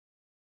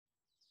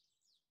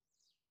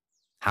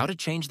How to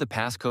change the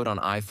passcode on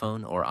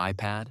iPhone or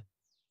iPad?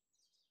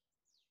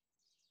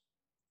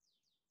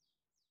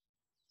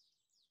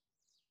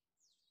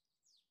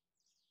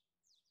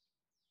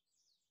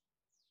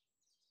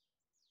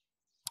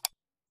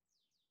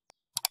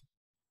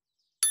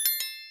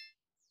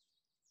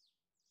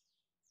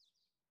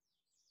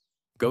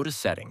 Go to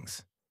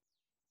Settings.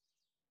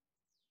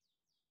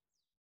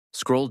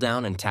 Scroll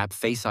down and tap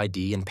Face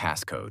ID and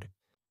Passcode.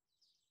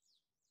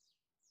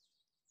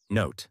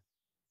 Note: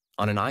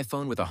 on an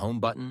iPhone with a home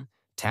button,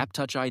 tap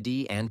Touch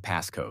ID and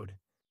Passcode.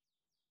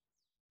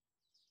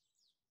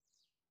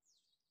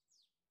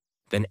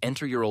 Then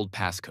enter your old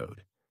passcode.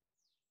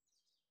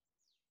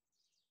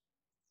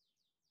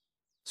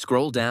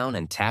 Scroll down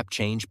and tap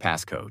Change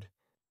Passcode.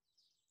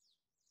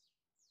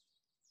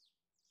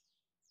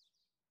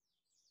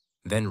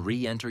 Then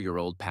re-enter your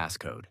old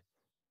passcode.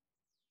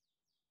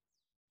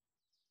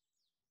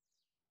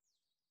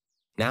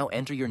 Now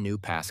enter your new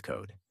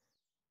passcode.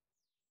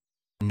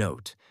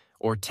 Note,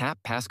 or tap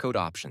passcode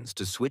options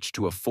to switch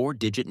to a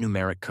 4-digit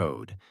numeric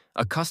code,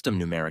 a custom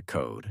numeric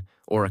code,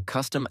 or a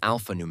custom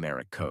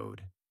alphanumeric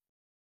code.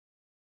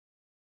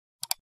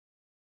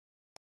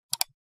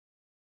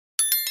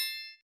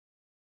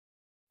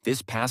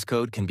 This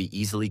passcode can be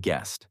easily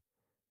guessed.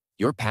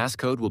 Your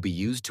passcode will be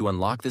used to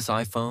unlock this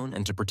iPhone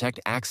and to protect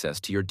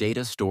access to your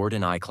data stored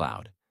in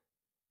iCloud.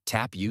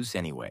 Tap Use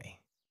Anyway.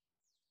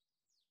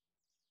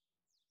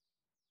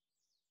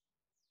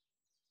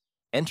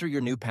 Enter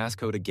your new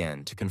passcode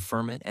again to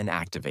confirm it and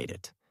activate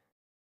it.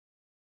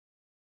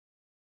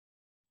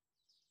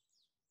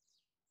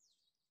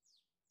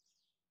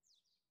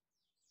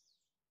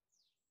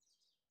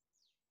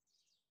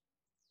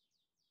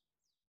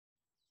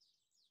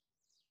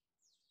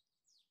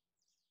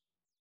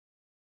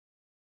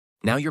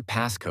 Now your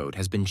passcode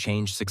has been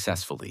changed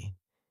successfully.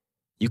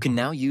 You can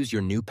now use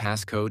your new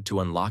passcode to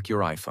unlock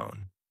your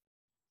iPhone.